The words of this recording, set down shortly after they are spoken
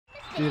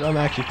Dude, I'm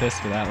actually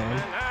pissed for that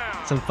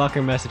one. Some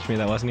fucker messaged me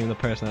that wasn't even the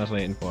person I was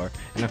waiting for.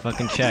 And I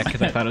fucking checked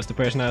because I thought it was the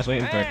person I was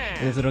waiting for.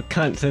 And this little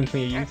cunt sent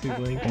me a YouTube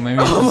link. Well,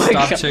 maybe you should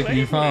stop checking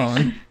your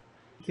phone.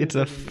 It's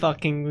a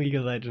fucking League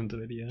of Legends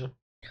video.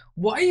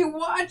 Why are you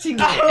watching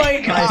it? Oh my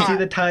god! I see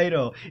the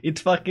title.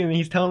 It's fucking,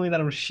 he's telling me that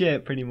I'm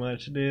shit pretty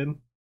much, dude.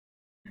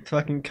 It's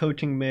fucking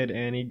coaching mid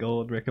Annie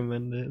Gold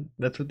recommended.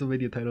 That's what the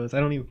video title is. I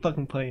don't even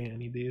fucking play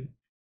Annie, dude.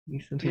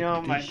 You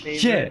know my favorite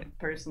shit.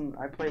 person?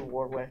 I play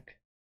Warwick.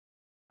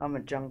 I'm a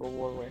jungle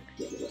Warwick.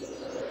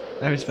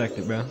 I respect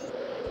it, bro.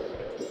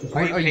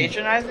 Are you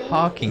patronizing?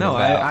 Talking no,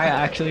 about? I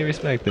actually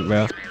respect it,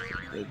 bro.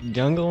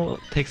 Jungle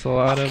takes a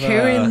lot of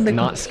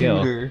not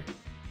skill.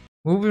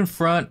 Move in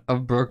front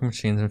of broken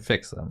machines and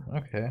fix them.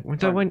 Okay.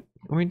 Weren't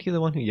you the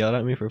one who yelled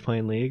at me for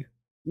playing League?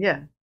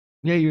 Yeah.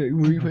 Yeah, you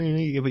were playing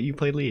League, but you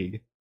played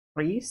League.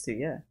 I used to,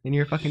 yeah. And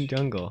you're fucking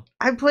jungle.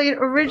 I played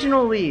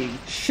original League.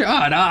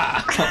 Shut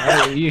up.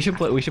 You should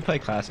play. We should play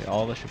classic.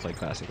 All of us should play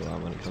classic a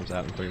lot when it comes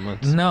out in 3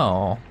 months.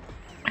 No.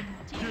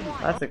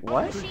 Classic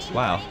what?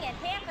 Wow.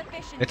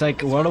 It's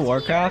like World of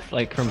Warcraft,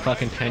 like from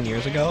fucking 10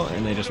 years ago,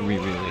 and they just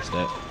re-released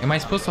it. Am I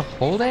supposed to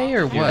hold A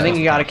or what? I think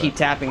you gotta keep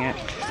tapping it.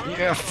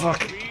 Yeah,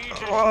 fuck.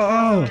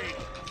 Oh.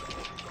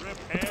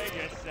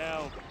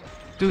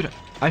 Dude,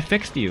 I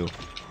fixed you.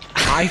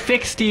 I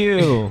fixed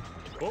you.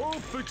 I'll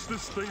fix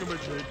this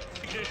thingamajig.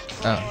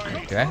 Oh,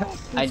 okay.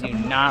 I do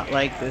not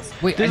like this.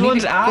 Wait, this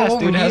one's ass,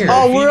 dude.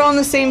 Oh, we're on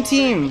the same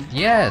team.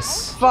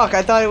 Yes. Fuck,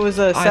 I thought it was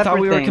a separate I thought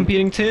we were thing.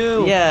 competing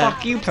too. Yeah.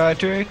 Fuck you,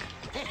 Patrick.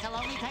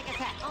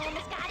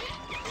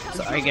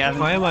 Sorry, Gavin.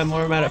 Why am I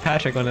more mad at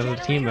Patrick when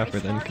it's a team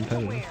effort than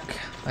competitive?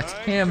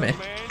 Damn it.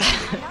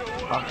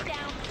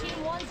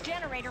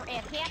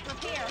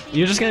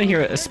 You're just gonna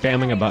hear it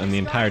spamming a button the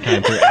entire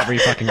time through every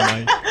fucking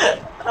line.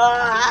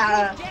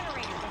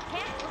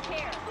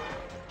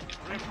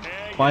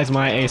 Why is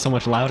my A so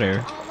much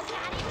louder?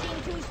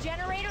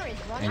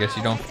 I guess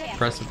you don't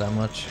press it that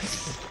much.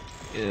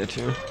 Yeah,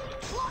 true.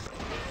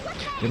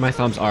 Dude, my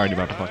thumb's already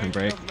about to fucking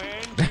break.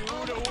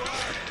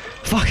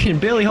 Fucking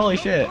Billy, holy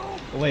shit.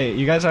 Wait,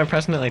 you guys are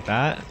pressing it like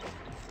that?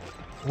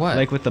 What?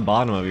 Like with the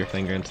bottom of your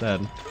finger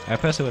instead. I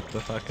press it with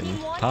the fucking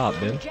top,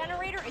 dude.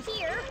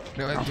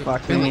 Oh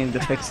fuck, we need to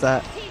fix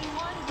that.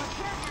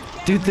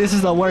 Dude, this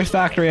is the worst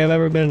factory I've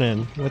ever been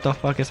in. What the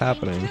fuck is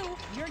happening?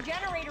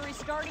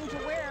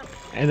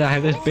 And I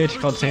have this bitch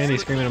called Sandy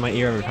screaming in my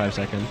ear every 5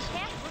 seconds.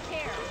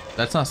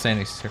 That's not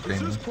Sandy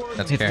screaming.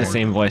 That's It's Karen. the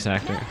same voice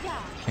actor.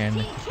 Karen.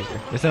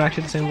 Is it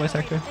actually the same voice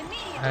actor?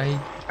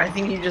 I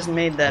think you just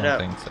made that up.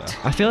 I don't think so.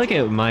 I feel like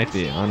it might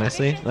be,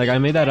 honestly. Like, I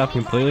made that up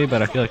completely,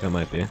 but I feel like it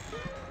might be.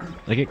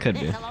 Like, it could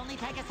be.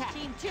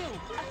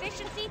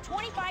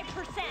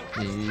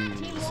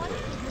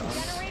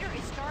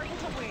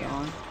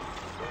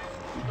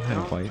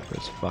 That wipe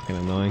is fucking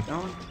annoying.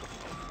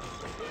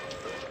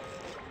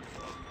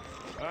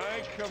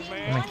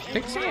 Am I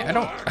fixing it? I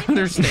don't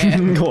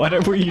understand.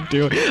 Whatever you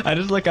do, I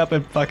just look up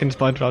and fucking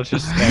SpongeBob's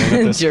just staring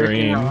at the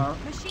screen.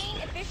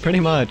 Pretty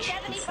much.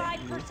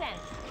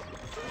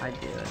 I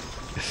do it.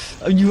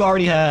 Oh, you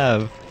already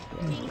have.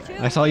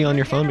 I saw you on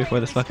your phone before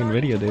this fucking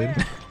video, dude.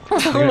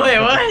 Wait,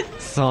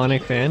 what?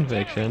 Sonic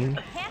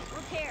fanfiction.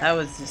 That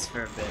was just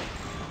for a bit.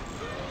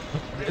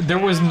 There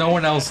was no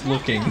one else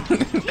looking.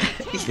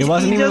 It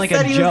wasn't even like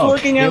a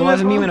joke. It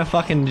wasn't even a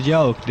fucking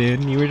joke,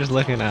 dude. You were just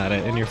looking at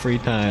it in your free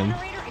time.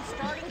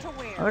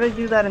 Why would I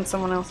do that in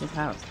someone else's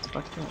house? It's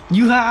fucked up.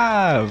 You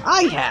have!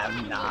 I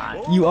have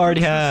not. You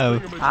already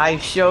have. I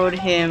showed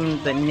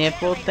him the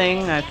nipple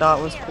thing I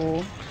thought was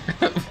cool.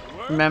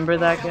 Remember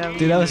that, Gavin?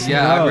 Dude, that was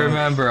Yeah, I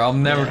remember.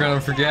 I'm never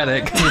gonna forget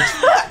it. 'Cause it's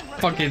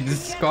fucking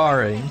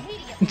scarring.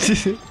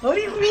 What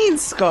do you mean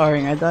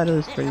scarring? I thought it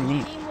was pretty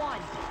neat.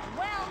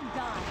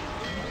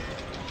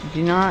 Did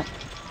you not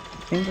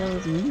think that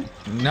was neat?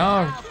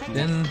 No,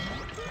 didn't.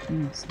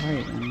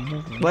 Sorry,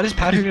 man. Why does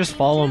Patrick just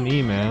follow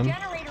me, man?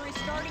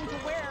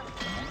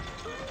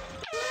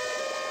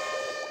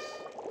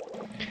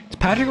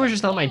 Patrick was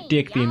just on my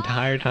dick the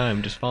entire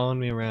time, just following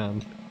me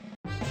around.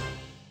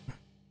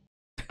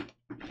 What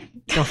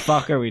the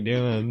fuck are we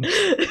doing?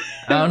 I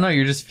don't know,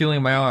 you're just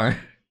feeling my arm.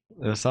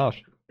 It was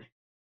soft.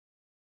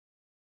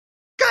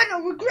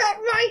 Gonna regret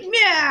right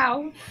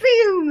now!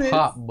 Feel this!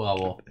 Pop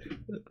bubble.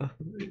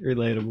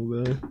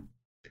 Relatable, Billy.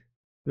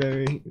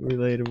 Very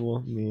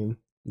relatable meme.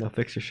 Now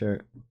fix your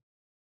shirt.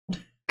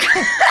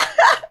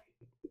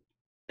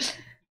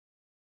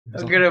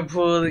 I'm gonna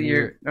pull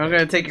your. I'm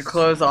gonna take your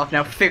clothes off.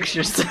 Now fix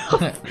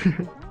yourself.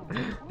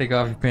 Take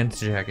off your pants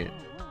jacket.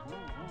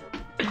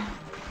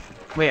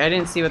 Wait, I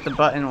didn't see what the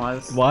button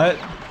was. What?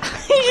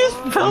 He just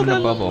fell In the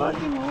down bubble.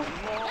 fucking hole.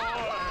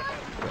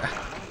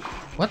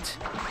 What?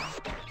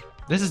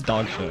 This is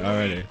dog shit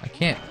already. I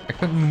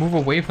couldn't move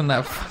away from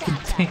that fucking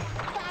thing.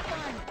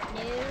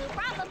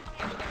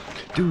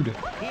 Dude,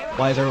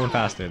 why is everyone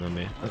faster than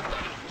me?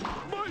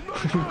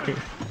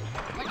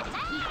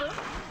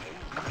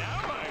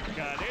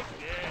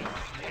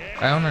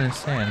 I don't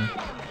understand.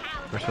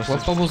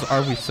 What bubbles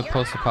are we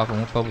supposed to pop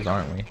and what bubbles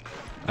aren't we?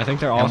 I think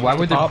they're all. And why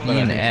would there pop, be but I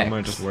an think some are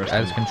X just worse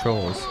as than-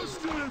 controls?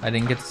 I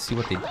didn't get to see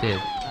what they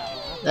did.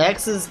 The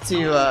X is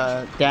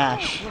to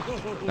dash.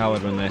 That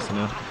would've been nice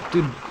enough.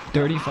 Dude,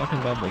 dirty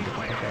fucking bubble. Get the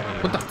fuck out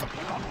of What here.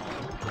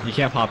 the? You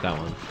can't pop that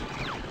one.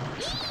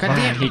 God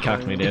damn! He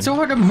cucked me, dude. It's so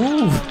hard to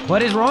move.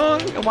 What is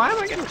wrong? Why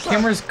am I getting stuck?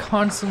 Camera's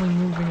constantly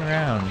moving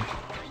around.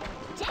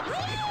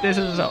 This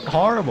is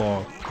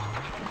horrible.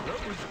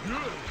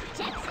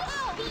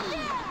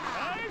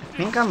 I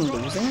think I'm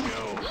losing.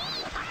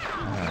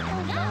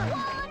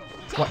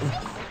 What?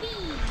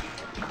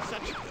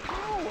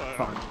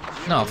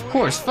 No, of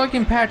course,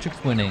 fucking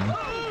Patrick's winning.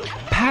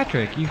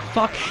 Patrick, you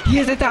fuck. He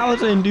has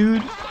 1,000,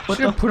 dude. What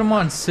Should have put him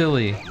on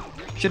silly.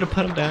 Should have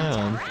put him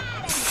down.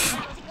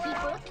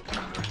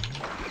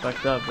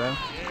 Fucked up, bro.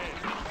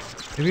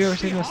 Have you ever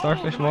seen a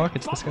starfish walk?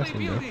 It's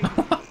disgusting, bro.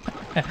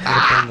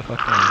 The fuck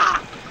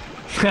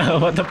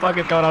down. What the fuck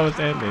is going on with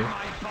Sandy?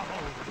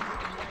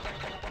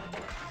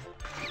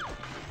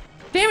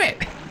 Damn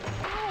it!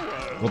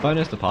 What button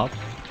is the pop?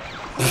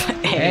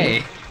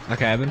 Hey.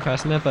 Okay, I've been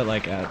pressing it, but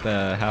like at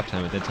the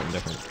halftime it did something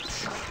different.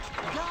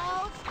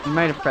 You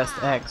might have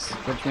pressed X,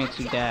 which makes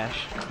you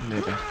dash.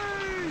 Maybe.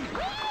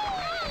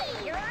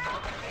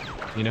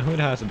 You know who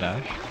has a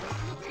dash?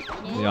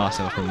 The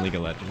also from League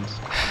of Legends.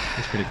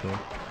 It's pretty cool.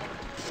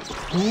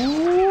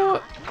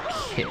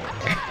 Okay.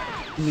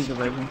 League of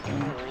Legends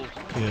thing.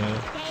 Yeah.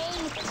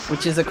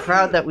 Which is a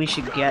crowd that we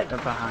should get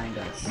behind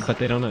us. But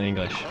they don't know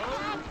English.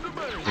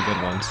 The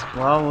good ones.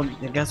 Well,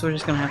 I guess we're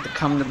just gonna have to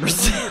come to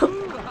Brazil.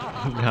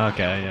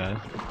 Okay, yeah.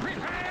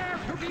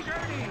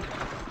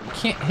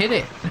 Can't hit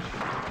it.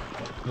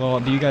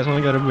 Well, do you guys want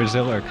to go to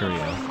Brazil or Korea?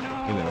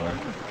 Either or.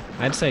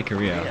 I'd say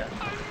Korea.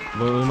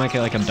 But we might get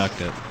like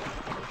abducted.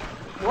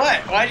 What?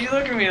 Why'd you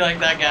look at me like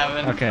that,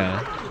 Gavin? Okay.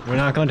 We're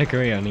not going to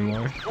Korea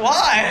anymore.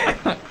 Why?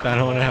 I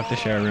don't want to have to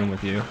share a room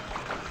with you.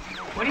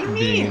 What do you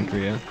Being in mean?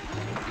 Korea.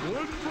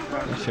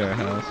 Share a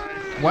house.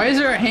 Why is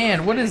there a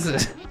hand? What is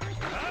this?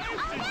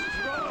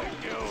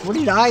 What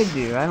did I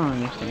do? I don't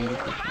understand.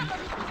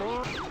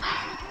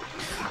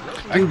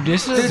 Dude,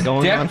 this is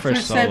going on for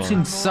so long.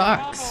 Perception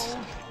sucks.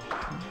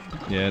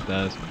 Yeah, it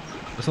does.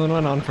 This one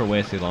went on for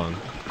way too long.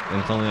 And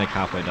it's only like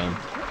halfway done.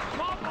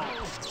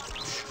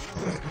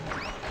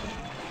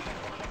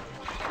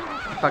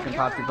 Fucking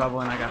popped your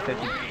bubble and I got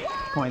 50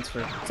 points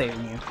for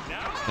saving you.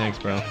 Thanks,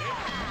 bro.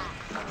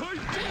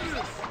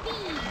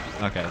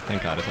 Okay,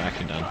 thank God it's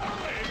actually done.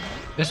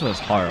 This was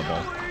horrible.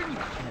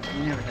 Yeah,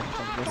 you never had to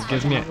play this It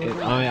gives me.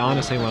 fucking I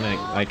honestly want to.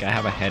 Like, I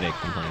have a headache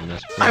from playing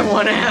this. I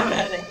want to have a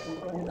headache.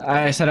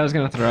 I said I was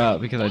gonna throw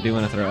up because I do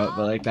want to throw up,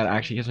 but like that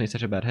actually gives me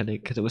such a bad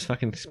headache because it was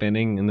fucking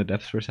spinning and the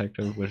depth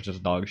perspective was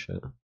just dog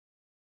shit.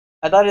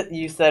 I thought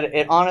you said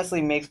it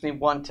honestly makes me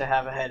want to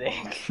have a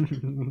headache.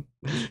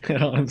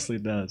 It honestly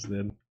does,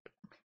 dude.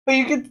 But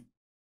you could.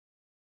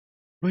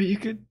 Well, you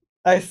could.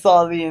 I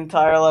saw the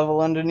entire level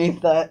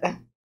underneath that.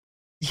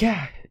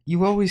 Yeah,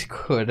 you always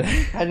could.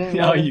 I didn't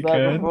Oh, notice you that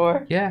could?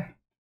 before. Yeah.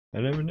 I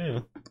never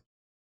knew.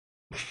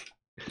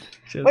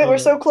 Shit, Wait, we're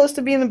so close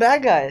to being the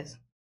bad guys.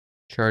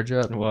 Charge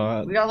up.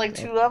 Well, We got like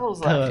 2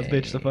 levels left.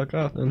 bitch the fuck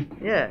off then.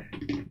 Yeah.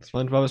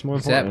 SpongeBob is more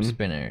Zap important.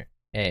 spinner.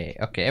 A.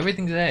 Okay,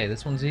 everything's A.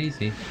 This one's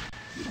easy.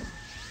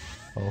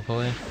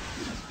 Hopefully.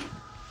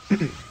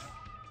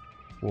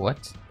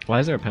 What? Why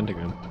is there a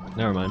pentagram?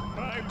 Never mind.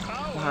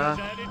 I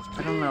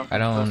don't know if I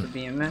I'm supposed don't- to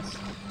be in this.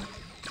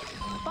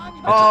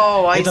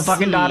 Oh, I see. It's a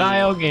fucking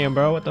 .io game,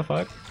 bro. What the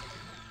fuck?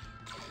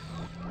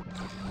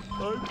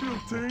 I feel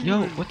tingly.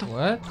 Yo, what the?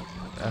 What?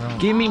 I don't.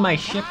 Give me my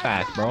shit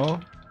back, bro.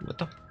 What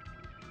the?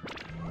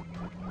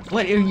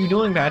 What are you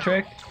doing,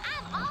 Patrick?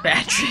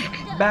 Patrick.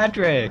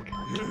 Patrick.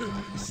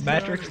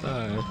 Patrick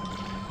star.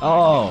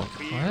 Oh,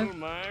 What?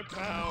 My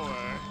power.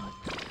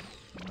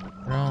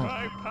 No.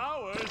 My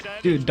power's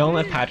at dude, don't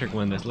let Patrick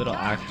win this little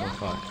actual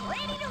fuck.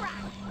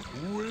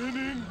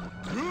 winning.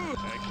 Good.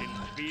 I can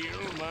feel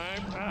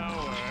my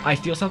power. I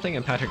feel something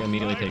and Patrick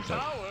immediately takes it. My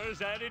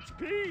power's at its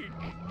peak.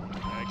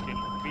 I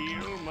can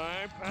feel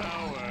my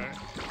power.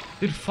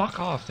 Dude, fuck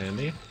off,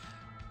 Sandy.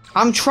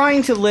 I'm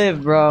trying to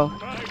live, bro.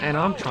 And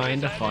I'm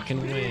trying to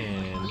fucking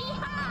win.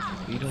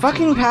 You don't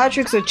Fucking see-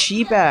 Patrick's a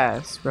cheap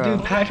ass, bro.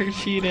 Dude,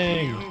 Patrick's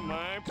cheating. Feel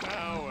my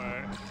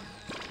power.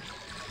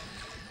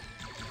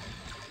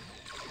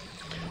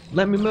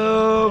 Let me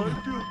move.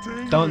 I feel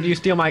tingly. Don't you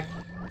steal my.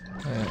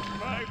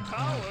 My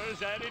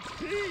power's at its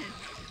peak.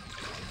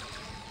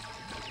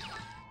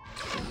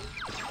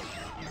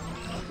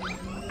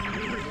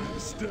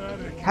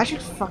 Static.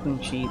 Patrick fucking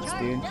cheats,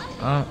 dude.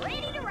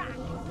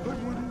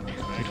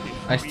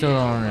 I still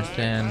don't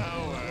understand.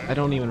 I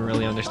don't even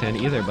really understand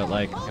either, but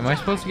like, Am I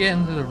supposed to get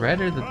into the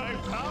red or the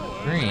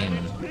green?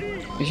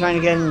 You're trying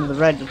to get into the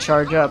red to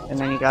charge up, and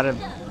then you gotta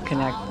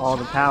connect all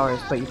the powers,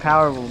 but your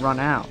power will run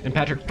out. and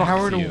Patrick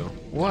Power fucks to you.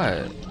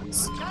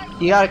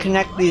 what? You gotta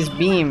connect these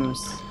beams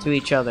to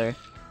each other.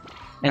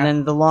 And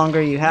then the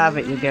longer you have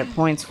it, you get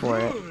points for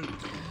it.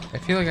 I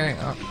feel like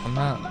I'm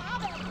not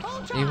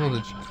able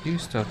to do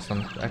stuff.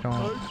 I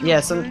don't. Yeah,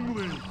 so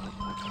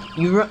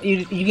you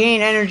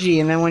gain energy,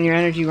 and then when your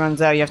energy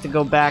runs out, you have to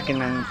go back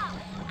and then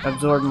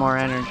absorb more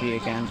energy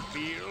again.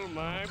 Feel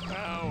my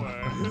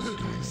power.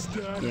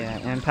 Static.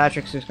 and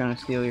Patrick's just gonna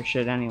steal your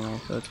shit anyway,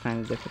 so it's kind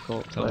of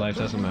difficult. So but life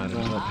doesn't matter.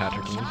 Just let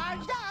Patrick win.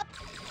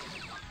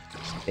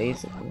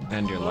 basically.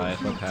 End your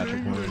life. Let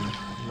Patrick win.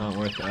 Not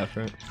worth the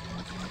effort.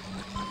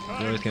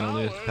 You're always gonna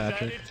lose,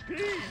 Patrick.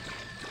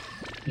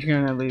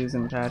 You're gonna lose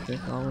in Patrick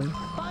always.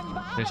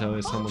 There's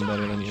always someone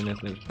better than you, and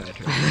his name's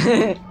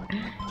Patrick.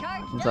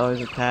 There's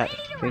always a Pat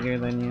bigger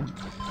than you.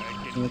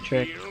 In the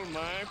trick.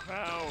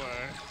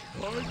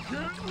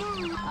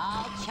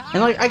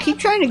 And like, I keep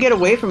trying to get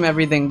away from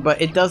everything,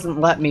 but it doesn't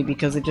let me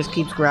because it just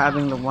keeps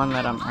grabbing the one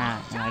that I'm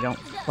at, and I don't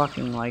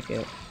fucking like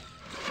it.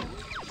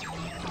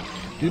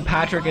 Dude,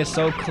 Patrick is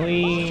so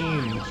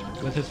clean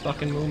with his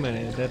fucking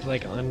movement. That's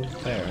like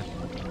unfair.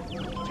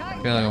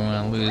 I feel like I'm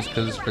gonna lose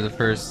because for the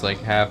first like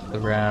half of the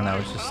round I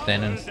was just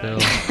standing still.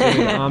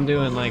 Dude, I'm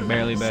doing like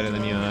barely better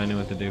than you. I knew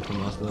what to do for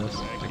most of this.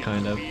 I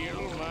kind of.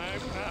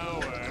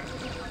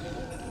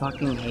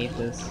 Fucking hate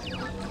this.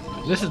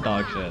 This is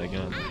dog shit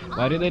again.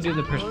 Why do they do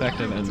the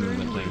perspective and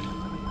movement thing?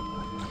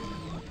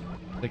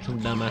 Like some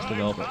dumbass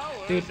developer.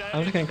 Dude,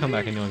 I'm just gonna come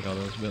back and do all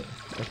those, but.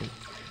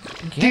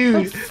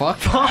 Dude, fuck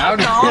out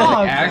of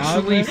off, here.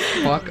 Actually,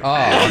 fuck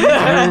off.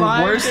 You're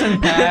worse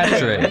than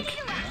Patrick.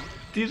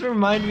 These were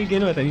mine to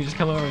begin with, and you just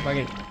come over and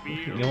fucking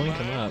yoink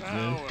them up,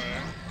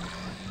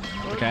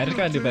 dude. Okay, I just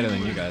gotta do better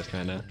than you guys,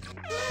 kinda.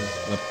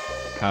 The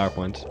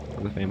PowerPoints,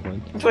 the fame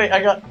points. Wait,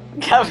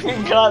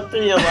 Kevin got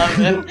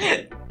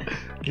 311.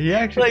 He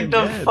actually Like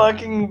the did.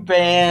 fucking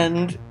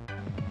band.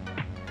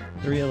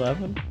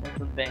 311?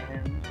 What's a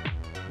band?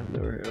 I've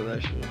never heard of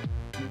that shit.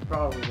 You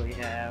probably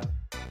have.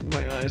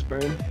 My eyes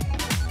burn.